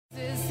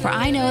For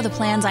I know the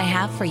plans I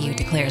have for you,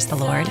 declares the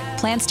Lord,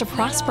 plans to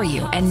prosper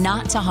you and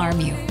not to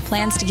harm you,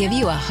 plans to give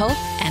you a hope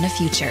and a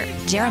future.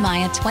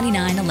 Jeremiah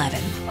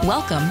 29:11.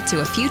 Welcome to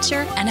A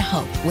Future and a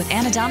Hope with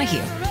Anna Donahue.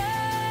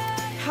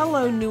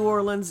 Hello, New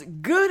Orleans.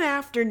 Good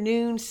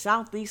afternoon,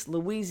 Southeast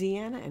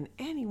Louisiana, and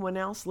anyone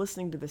else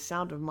listening to the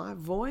sound of my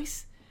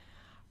voice.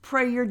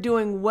 Pray you're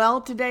doing well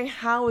today.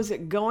 How is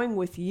it going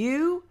with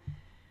you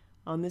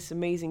on this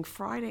amazing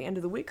Friday, end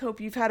of the week?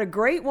 Hope you've had a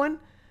great one.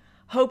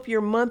 Hope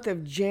your month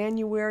of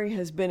January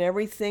has been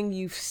everything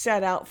you've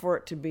set out for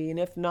it to be. And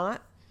if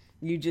not,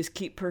 you just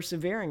keep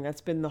persevering. That's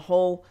been the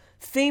whole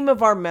theme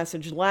of our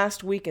message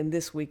last week and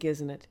this week,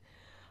 isn't it?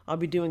 I'll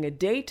be doing a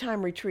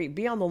daytime retreat.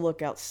 Be on the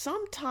lookout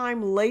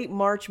sometime late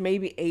March,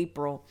 maybe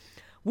April,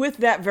 with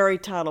that very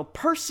title,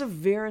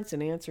 Perseverance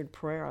and Answered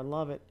Prayer. I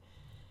love it.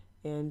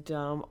 And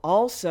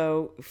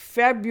also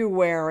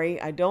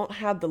February, I don't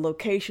have the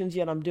locations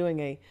yet. I'm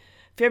doing a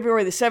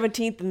February the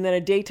 17th and then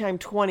a daytime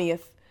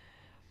 20th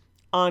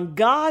on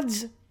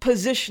God's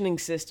positioning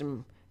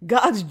system,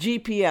 God's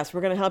GPS.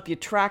 We're going to help you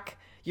track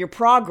your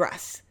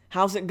progress.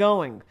 How's it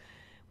going?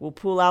 We'll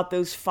pull out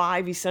those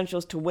 5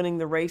 essentials to winning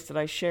the race that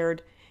I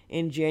shared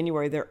in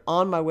January. They're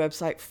on my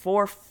website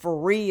for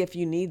free if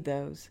you need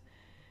those.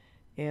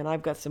 And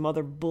I've got some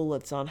other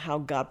bullets on how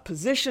God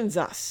positions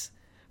us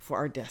for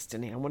our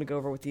destiny I want to go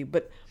over with you.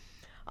 But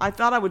I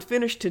thought I would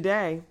finish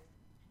today.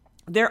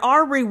 There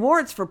are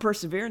rewards for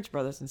perseverance,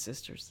 brothers and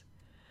sisters.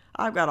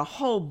 I've got a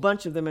whole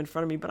bunch of them in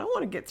front of me, but I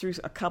want to get through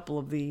a couple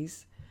of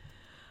these.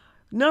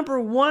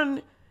 Number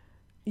 1,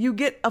 you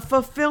get a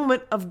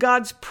fulfillment of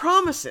God's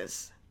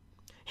promises.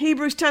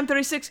 Hebrews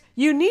 10:36,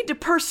 you need to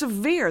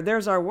persevere,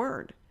 there's our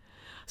word,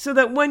 so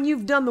that when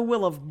you've done the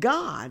will of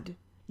God,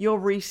 you'll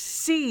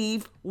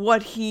receive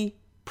what he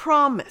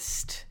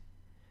promised.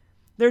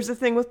 There's a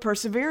thing with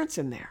perseverance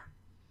in there.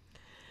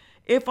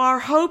 If our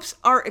hopes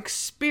are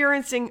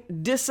experiencing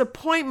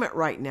disappointment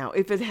right now,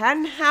 if it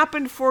hadn't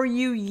happened for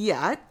you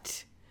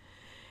yet,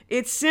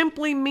 it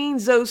simply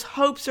means those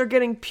hopes are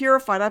getting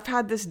purified. I've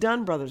had this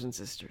done, brothers and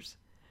sisters.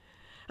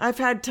 I've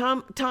had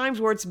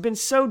times where it's been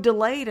so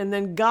delayed, and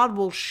then God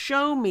will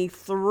show me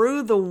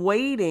through the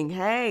waiting,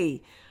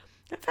 hey,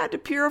 I've had to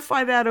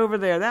purify that over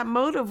there. That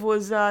motive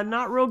was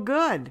not real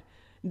good.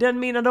 Doesn't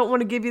mean I don't want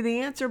to give you the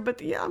answer,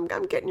 but yeah,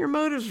 I'm getting your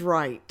motives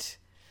right.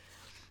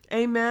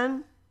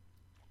 Amen.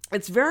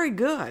 It's very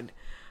good.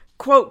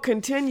 Quote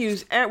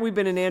continues, we've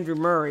been in Andrew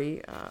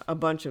Murray, a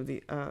bunch of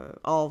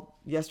all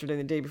yesterday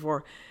and the day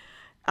before.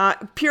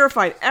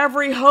 Purified,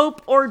 every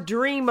hope or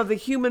dream of the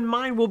human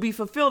mind will be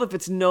fulfilled if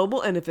it's noble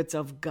and if it's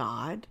of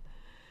God.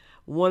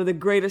 One of the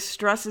greatest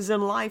stresses in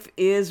life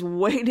is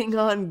waiting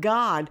on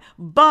God.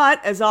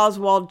 But as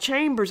Oswald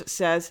Chambers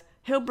says,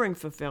 he'll bring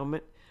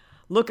fulfillment.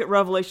 Look at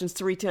Revelations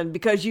 3:10,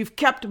 because you've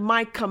kept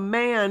my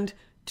command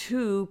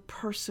to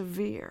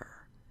persevere.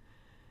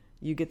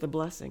 You get the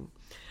blessing.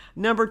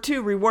 Number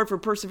 2, reward for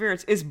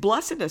perseverance is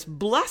blessedness.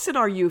 Blessed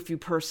are you if you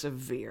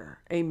persevere.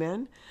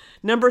 Amen.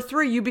 Number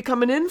 3, you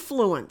become an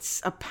influence,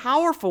 a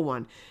powerful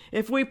one.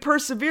 If we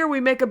persevere,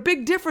 we make a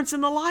big difference in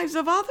the lives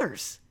of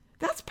others.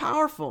 That's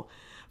powerful.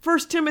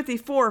 1 Timothy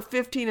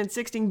 4:15 and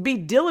 16, be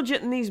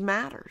diligent in these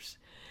matters.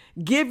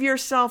 Give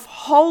yourself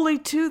wholly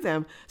to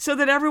them so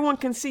that everyone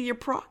can see your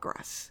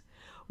progress.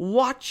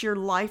 Watch your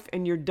life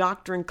and your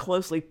doctrine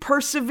closely.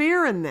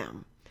 Persevere in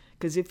them.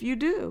 Because if you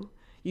do,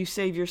 you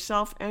save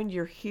yourself and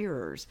your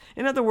hearers.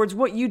 In other words,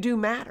 what you do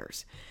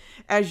matters.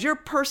 As you're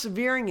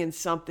persevering in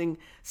something,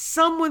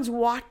 someone's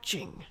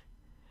watching.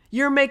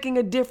 You're making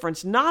a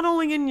difference, not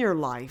only in your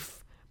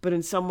life, but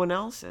in someone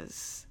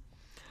else's.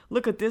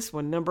 Look at this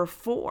one, number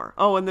 4.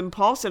 Oh, and then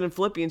Paul said in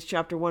Philippians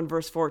chapter 1,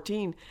 verse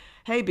 14,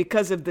 hey,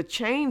 because of the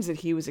change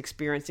that he was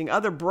experiencing,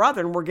 other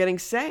brethren were getting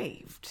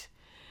saved.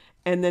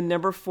 And then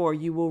number 4,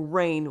 you will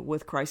reign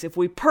with Christ. If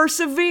we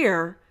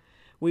persevere,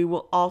 we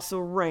will also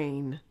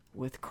reign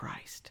with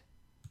Christ.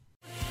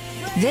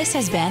 This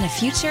has been A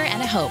Future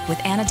and a Hope with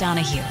Anna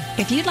Donahue.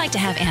 If you'd like to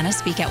have Anna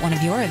speak at one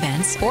of your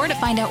events or to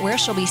find out where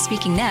she'll be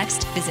speaking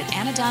next, visit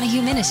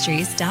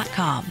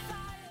AnnaDonahueMinistries.com.